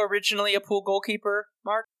Ramondo originally a pool goalkeeper,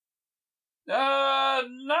 Mark?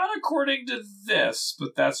 Not according to this,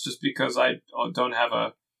 but that's just because I don't have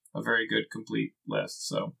a very good complete list.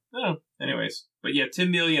 So, anyways. But yeah,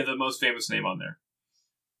 Tim Melia, the most famous name on there.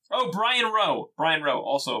 Oh, Brian Rowe. Brian Rowe,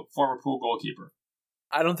 also former pool goalkeeper.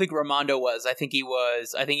 I don't think Ramondo was. I think he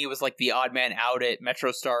was like the odd man out at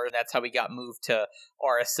MetroStar. That's how he got moved to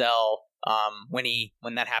RSL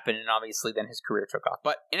when that happened, and obviously then his career took off.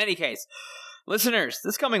 But in any case, listeners,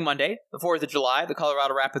 this coming Monday, the 4th of July, the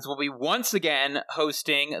Colorado Rapids will be once again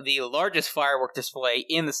hosting the largest firework display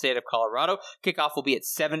in the state of Colorado. Kickoff will be at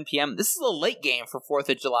 7 p.m. This is a late game for 4th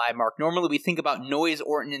of July, Mark. Normally we think about noise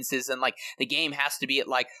ordinances and the game has to be at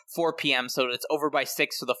 4 p.m. so that it's over by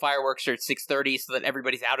 6, so the fireworks are at 6:30 so that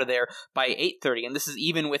everybody's out of there by 8:30. And this is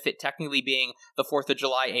even with it technically being the 4th of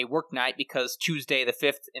July a work night, because Tuesday the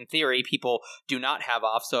 5th, in theory, people do not have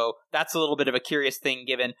off. So that's a little bit of a curious thing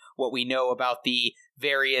given what we know about the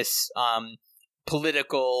various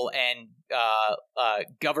political and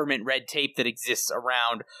government red tape that exists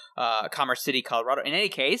around Commerce City, Colorado. In any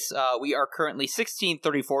case, we are currently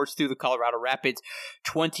 1634 through the Colorado Rapids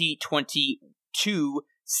 2022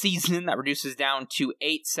 season. That reduces down to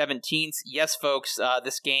 8/17. Yes, folks,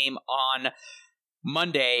 this game on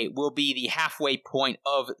Monday will be the halfway point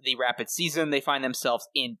of the Rapids season. They find themselves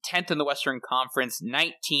in 10th in the Western Conference,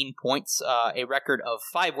 19 points, a record of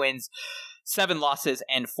 5 wins, 7 losses,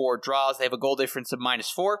 and 4 draws. They have a goal difference of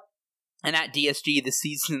 -4. And at DSG this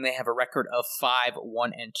season, they have a record of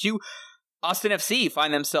 5-1-2. Austin FC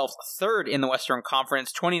find themselves third in the Western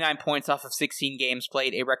Conference, 29 points off of 16 games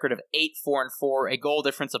played, a record of 8-4-4, a goal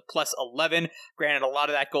difference of plus 11. Granted, a lot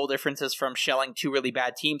of that goal difference is from shelling two really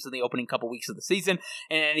bad teams in the opening couple weeks of the season.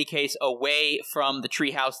 And in any case, away from the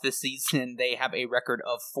Treehouse this season, they have a record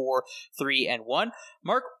of 4-3-1.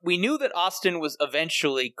 Mark, we knew that Austin was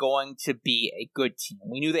eventually going to be a good team.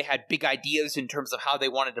 We knew they had big ideas in terms of how they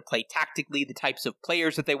wanted to play tactically, the types of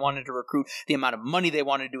players that they wanted to recruit, the amount of money they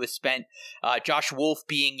wanted to spend. Josh Wolf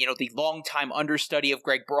being, the longtime understudy of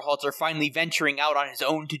Greg Berhalter, finally venturing out on his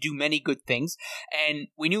own to do many good things. And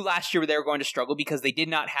we knew last year they were going to struggle because they did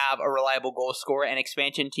not have a reliable goal scorer, and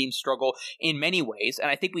expansion teams struggle in many ways. And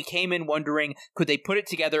I think we came in wondering, could they put it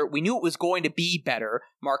together? We knew it was going to be better.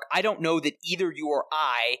 Mark, I don't know that either you or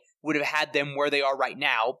I would have had them where they are right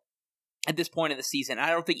now at this point in the season.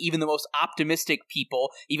 I don't think even the most optimistic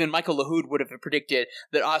people, even Michael Lahoud, would have predicted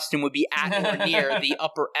that Austin would be at or near the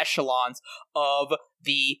upper echelons of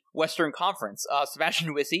the Western Conference.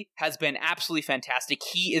 Sebastian Nuisi has been absolutely fantastic.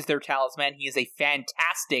 He is their talisman. He is a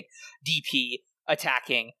fantastic DP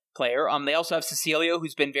attacking player. They also have Cecilio,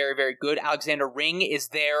 who's been very, very good. Alexander Ring is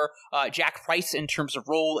their Jack Price in terms of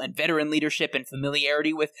role and veteran leadership and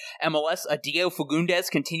familiarity with MLS. Diego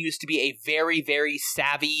Fagundes continues to be a very, very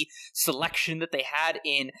savvy selection that they had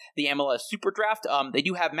in the MLS Super Draft. They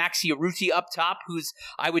do have Maxi Urruti up top, who's,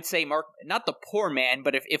 I would say, Mark, not the poor man,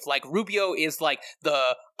 but if like Rubio is like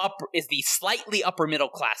the slightly upper middle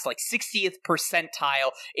class, like 60th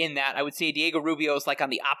percentile in that, I would say Diego Rubio is like on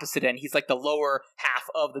the opposite end. He's like the lower half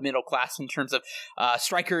of the middle class in terms of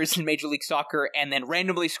strikers in Major League Soccer, and then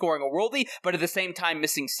randomly scoring a worldie, but at the same time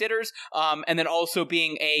missing sitters, and then also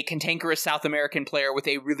being a cantankerous South American player with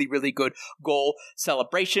a really, really good goal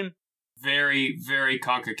celebration. Very, very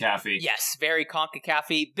CONCACAF-y. Yes, very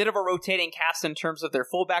CONCACAF-y. Bit of a rotating cast in terms of their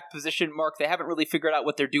fullback position, Mark. They haven't really figured out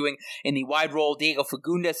what they're doing in the wide role. Diego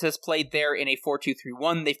Fagundes has played there in a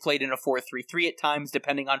 4-2-3-1. They've played in a 4-3-3 at times,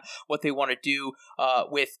 depending on what they want to do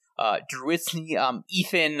with Druidsny.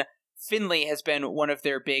 Ethan Finley has been one of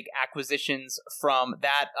their big acquisitions from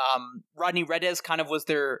that. Rodney Redes kind of was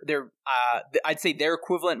their I'd say their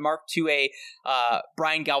equivalent, Mark, to a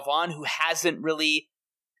Brian Galvan, who hasn't really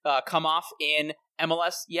come off in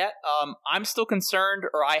MLS yet. I'm still concerned,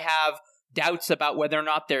 or I have doubts about whether or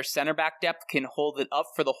not their center back depth can hold it up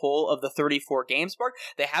for the whole of the 34 games mark.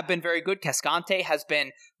 They have been very good. Cascante has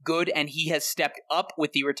been good, and he has stepped up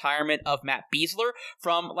with the retirement of Matt Beasler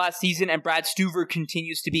from last season, and Brad Stuver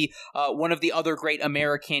continues to be one of the other great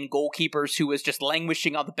American goalkeepers who is just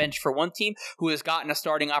languishing on the bench for one team, who has gotten a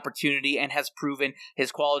starting opportunity and has proven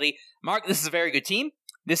his quality. Mark, this is a very good team.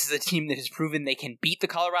 This is a team that has proven they can beat the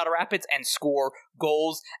Colorado Rapids and score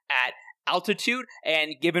goals at altitude,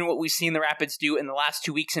 and given what we've seen the Rapids do in the last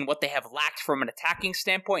 2 weeks and what they have lacked from an attacking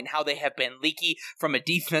standpoint and how they have been leaky from a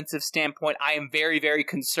defensive standpoint, I am very, very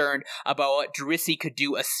concerned about what Druisi could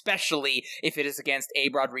do, especially if it is against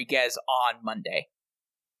Abe Rodriguez on Monday.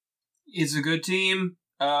 It's a good team.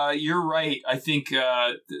 You're right. I think,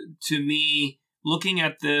 to me, looking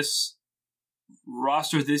at this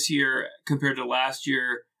roster this year compared to last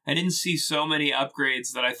year, I didn't see so many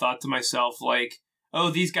upgrades that I thought to myself, like, oh,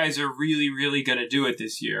 these guys are really, really going to do it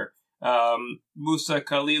this year. Musa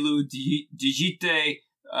Kalilu Digite,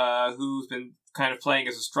 who's been kind of playing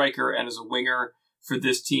as a striker and as a winger for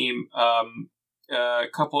this team. A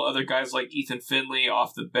couple other guys like Ethan Finley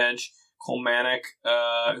off the bench, Kolmanic,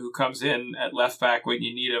 who comes in at left back when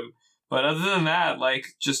you need him. But other than that,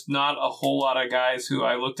 like, just not a whole lot of guys who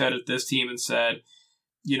I looked at this team and said,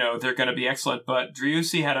 you know, they're going to be excellent. But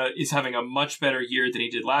Driussi is having a much better year than he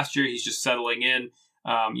did last year. He's just settling in.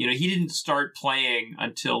 He didn't start playing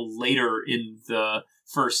until later in the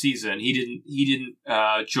first season. He didn't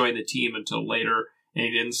join the team until later, and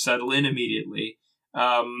he didn't settle in immediately.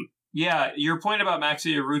 Your point about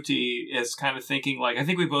Maxi Urruti is kind of thinking, like, I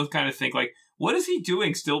think we both kind of think, like, what is he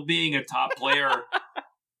doing still being a top player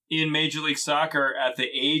in Major League Soccer at the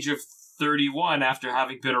age of 31 after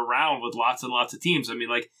having been around with lots and lots of teams? I mean,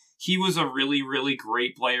 like, he was a really, really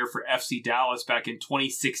great player for FC Dallas back in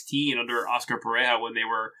 2016 under Oscar Pareja when they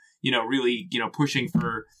were, really, pushing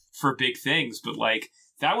for big things. But, like,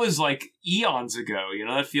 that was, like, eons ago.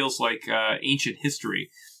 That feels like ancient history.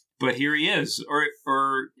 But here he is.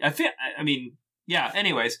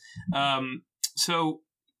 Anyways. But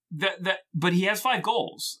he has 5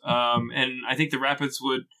 goals. And I think the Rapids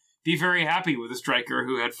would be very happy with a striker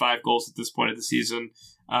who had 5 goals at this point of the season.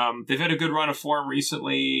 They've had a good run of form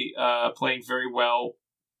recently, playing very well.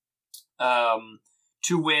 2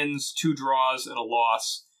 wins, 2 draws, and a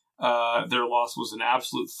loss. Their loss was an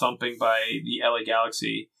absolute thumping by the LA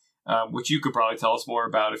Galaxy. which you could probably tell us more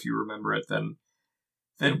about if you remember it than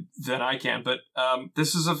I can. But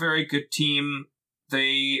this is a very good team.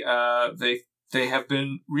 They have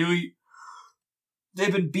been really. They've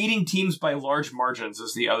been beating teams by large margins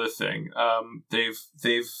is the other thing. They've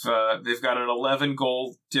got an 11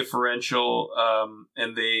 goal differential,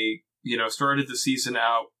 and they started the season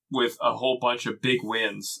out with a whole bunch of big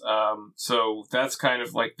wins. So that's kind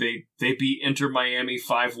of like they beat Inter Miami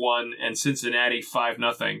 5-1 and Cincinnati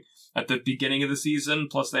 5-0 at the beginning of the season.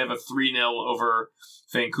 Plus they have a 3-0 over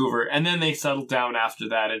Vancouver, and then they settled down after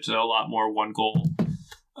that into a lot more 1-goal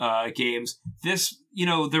games.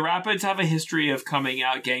 The Rapids have a history of coming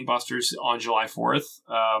out gangbusters on July 4th.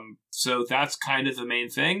 So that's kind of the main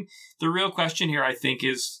thing. The real question here, I think,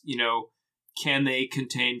 is, can they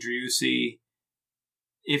contain Driussi?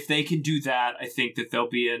 If they can do that, I think that they'll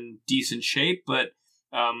be in decent shape, but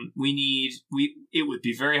it would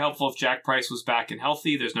be very helpful if Jack Price was back and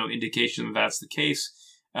healthy. There's no indication that that's the case.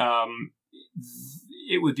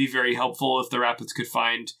 It would be very helpful if the Rapids could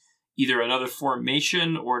find either another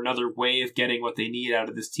formation or another way of getting what they need out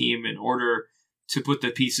of this team in order to put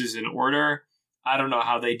the pieces in order. I don't know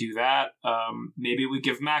how they do that. Maybe we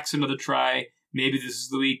give Max another try. Maybe this is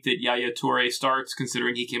the week that Yaya Toure starts,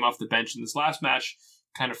 considering he came off the bench in this last match,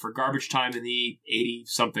 kind of for garbage time in the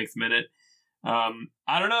 80-somethingth minute.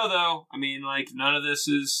 I don't know, though. I mean, none of this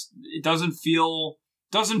it doesn't feel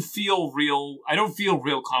real. I don't feel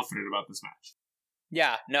real confident about this match.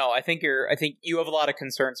 Yeah, no, I think you have a lot of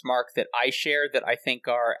concerns, Mark, that I share that I think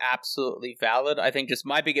are absolutely valid. I think just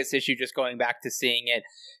my biggest issue, just going back to seeing it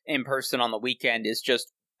in person on the weekend, is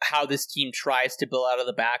just how this team tries to build out of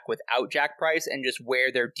the back without Jack Price, and just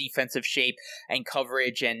where their defensive shape and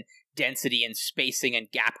coverage and density and spacing and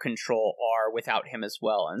gap control are without him as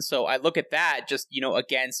well. And so I look at that just,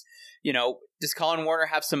 against, does Colin Warner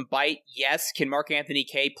have some bite? Yes. Can Mark-Anthony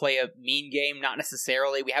Kaye play a mean game? Not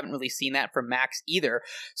necessarily. We haven't really seen that from Max either.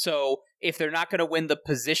 So if they're not going to win the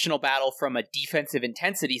positional battle from a defensive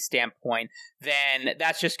intensity standpoint, then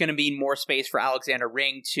that's just going to mean more space for Alexander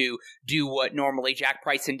Ring to do what normally Jack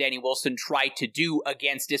Price and Danny Wilson try to do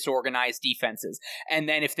against disorganized defenses. And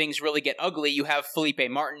then if things really get ugly, you have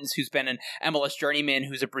Felipe Martins, who's been an MLS journeyman,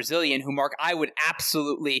 who's a Brazilian, who, Mark, I would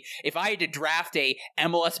absolutely, if I had to draft a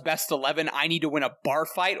MLS best 11, I need to win a bar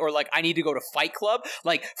fight, or I need to go to Fight Club.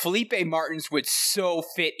 Felipe Martins would so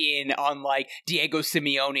fit in on Diego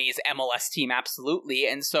Simeone's MLS team, absolutely.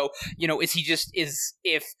 And so,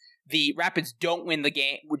 if the Rapids don't win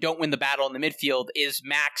the battle in the midfield, is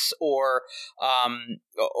Max or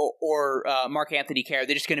Mark-Anthony Kaye,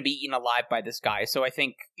 they're just going to be eaten alive by this guy. So I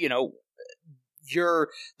think, the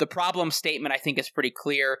problem statement, I think, is pretty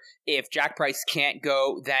clear. If Jack Price can't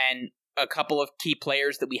go, then a couple of key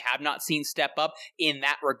players that we have not seen step up in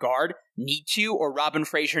that regard need to, or Robin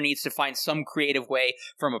Fraser needs to find some creative way,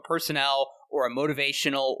 from a personnel or a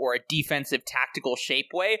motivational or a defensive tactical shape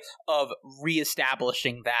way, of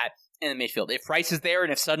reestablishing that in the midfield. If Price is there,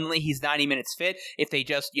 and if suddenly he's 90 minutes fit, if they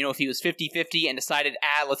just, if he was 50-50 and decided,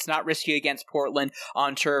 let's not risk you against Portland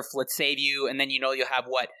on turf, let's save you, and then, you'll have,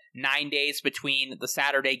 9 days between the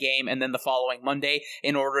Saturday game and then the following Monday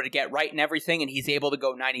in order to get right and everything, and he's able to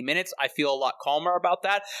go 90 minutes, I feel a lot calmer about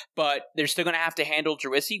that. But they're still going to have to handle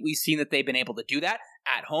Driussi. We've seen that they've been able to do that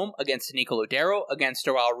at home against Nico Lodeiro, against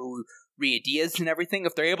Joao Ruidiaz and everything.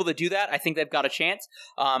 If they're able to do that, I think they've got a chance.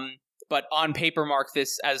 But on paper, Mark,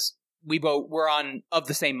 this, as we're on of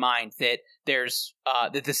the same mind, that there's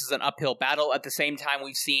that this is an uphill battle. At the same time,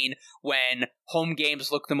 we've seen when home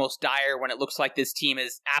games look the most dire, when it looks like this team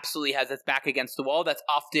absolutely has its back against the wall, that's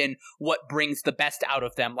often what brings the best out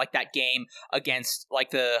of them. Like that game against,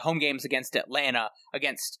 the home games against Atlanta,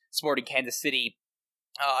 against Sporting Kansas City,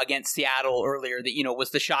 against Seattle earlier, that,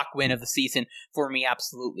 was the shock win of the season for me,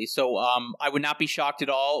 absolutely. So I would not be shocked at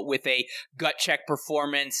all with a gut check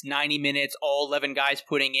performance, 90 minutes, all 11 guys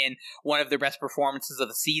putting in one of their best performances of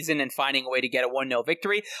the season and finding a way to get a 1-0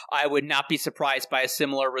 victory. I would not be surprised by a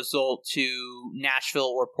similar result to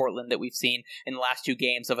Nashville or Portland that we've seen in the last two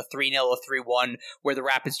games, of a 3-0, a 3-1, where the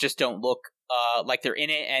Rapids just don't look like they're in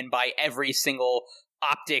it, and by every single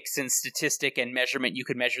optics and statistic and measurement you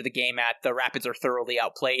could measure the game at, the Rapids are thoroughly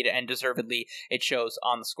outplayed, and deservedly it shows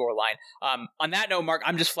on the scoreline. On that note, Mark,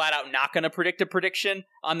 I'm just flat out not going to predict a prediction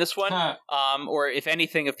on this one. Or if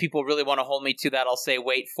anything, if people really want to hold me to that, I'll say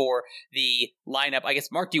wait for the lineup. I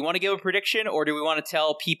guess, Mark, do you want to give a prediction, or do we want to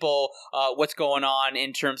tell people what's going on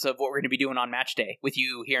in terms of what we're going to be doing on match day with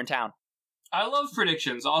you here in town? I love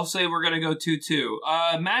predictions. I'll say we're going to go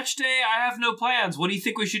 2-2. Match day, I have no plans. What do you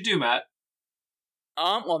think we should do, Matt?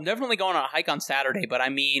 Well, I'm definitely going on a hike on Saturday, but I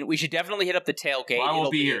mean, we should definitely hit up the tailgate. Well, I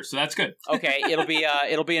won't be here, so that's good. Okay, it'll be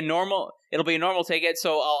a normal tailgate.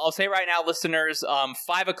 So I'll say right now, listeners,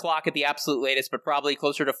 5 o'clock at the absolute latest, but probably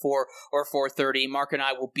closer to 4 or 4:30. Mark and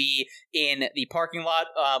I will be in the parking lot,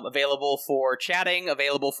 available for chatting,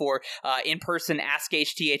 available for in-person Ask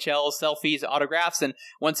HTHL selfies, autographs, and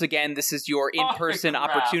once again, this is your in-person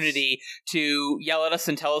opportunity to yell at us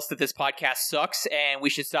and tell us that this podcast sucks and we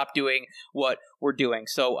should stop doing what we're doing.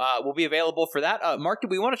 So we'll be available for that. Mark, do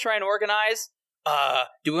we want to try and organize?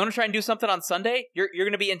 Do we want to try and do something on Sunday? You're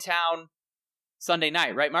going to be in town Sunday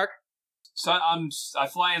night, right, Mark? So I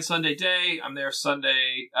fly in Sunday day. I'm there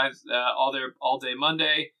Sunday. All day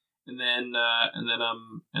Monday, and then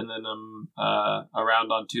I'm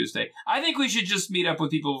around on Tuesday. I think we should just meet up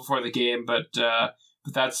with people before the game, but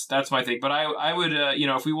that's my thing. But I would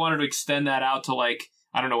if we wanted to extend that out to like,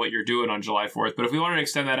 I don't know what you're doing on July 4th, but if we wanted to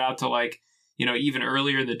extend that out to like, even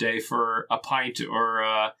earlier in the day for a pint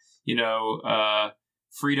or Frito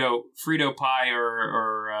pie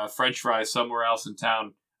or French fries somewhere else in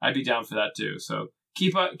town, I'd be down for that too. So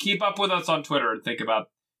keep up with us on Twitter and think about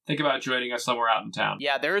joining us somewhere out in town.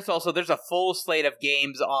 Yeah, there's a full slate of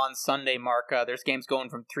games on Sunday, Mark. There's games going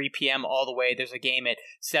from 3 p.m. all the way. There's a game at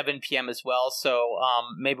 7 p.m. as well. So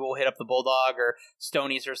maybe we'll hit up the Bulldog or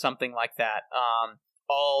Stonies or something like that.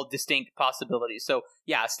 All distinct possibilities. So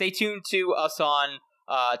yeah, stay tuned to us on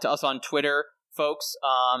Twitter, folks,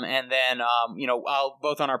 and then I'll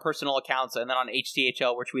both on our personal accounts and then on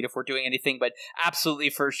HTHL we'll tweet if we're doing anything, but absolutely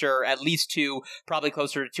for sure at least 2, probably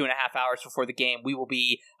closer to 2.5 hours before the game, we will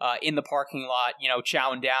be in the parking lot,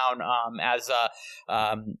 chowing down as the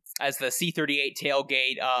C38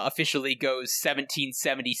 tailgate officially goes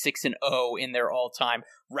 1776-0 in their all-time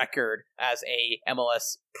record as a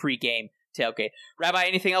MLS pregame tailgate. Rabbi,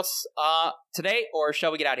 anything else today, or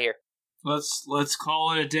shall we get out of here? Let's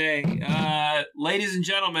call it a day. Ladies and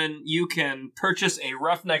gentlemen, you can purchase a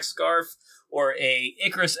Roughneck scarf or a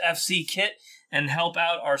Icarus FC kit and help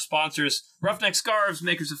out our sponsors. Roughneck Scarves,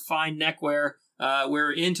 makers of fine neckwear.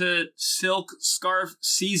 We're into silk scarf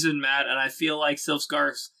season, Matt, and I feel like silk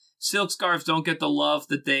scarves don't get the love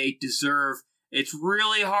that they deserve. It's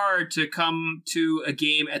really hard to come to a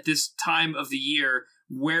game at this time of the year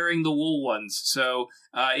wearing the wool ones. So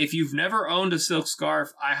if you've never owned a silk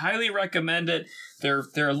scarf, I highly recommend it.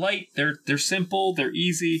 They're light, they're simple, they're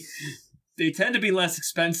easy. They tend to be less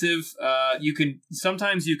expensive.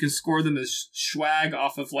 Sometimes you can score them as swag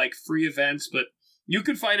off of like free events, but you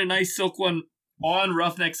can find a nice silk one on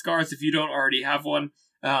Roughneck Scarves if you don't already have one.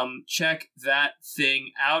 Check that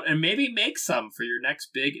thing out and maybe make some for your next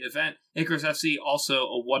big event. Icarus FC, also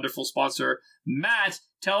a wonderful sponsor. Matt,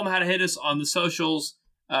 tell them how to hit us on the socials,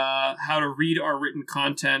 how to read our written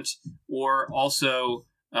content, or also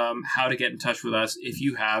how to get in touch with us if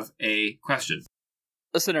you have a question.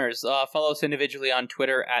 Listeners, follow us individually on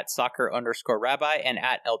Twitter at soccer_rabbi and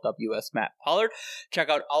at LWS Matt Pollard. Check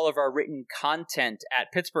out all of our written content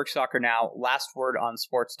at Pittsburgh Soccer Now,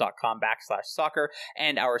 lastwordonsports.com/soccer,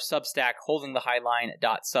 and our Substack,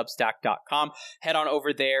 holdingthehighline.substack.com. Head on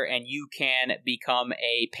over there and you can become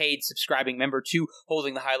a paid subscribing member to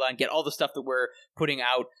Holding the Highline. Get all the stuff that we're putting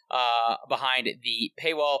out behind the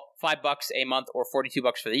paywall. $5 a month or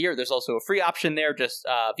 $42 for the year. There's also a free option there. Just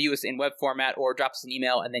view us in web format or drop us an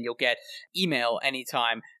email, and then you'll get email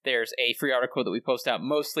anytime there's a free article that we post out,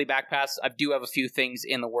 mostly Backpass. I do have a few things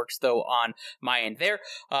in the works, though, on my end there.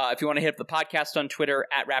 If you want to hit up the podcast on Twitter,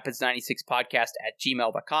 at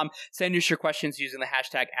rapids96podcast@gmail.com. Send us your questions using the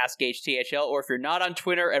hashtag AskHTHL, or if you're not on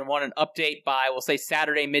Twitter and want an update by, we'll say,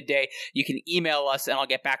 Saturday midday, you can email us, and I'll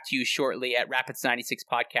get back to you shortly at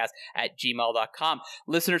rapids96podcast@gmail.com.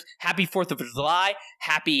 Listeners, happy 4th of July,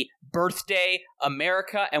 happy birthday,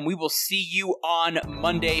 America, and we will see you on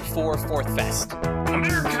Monday for 4th Fest.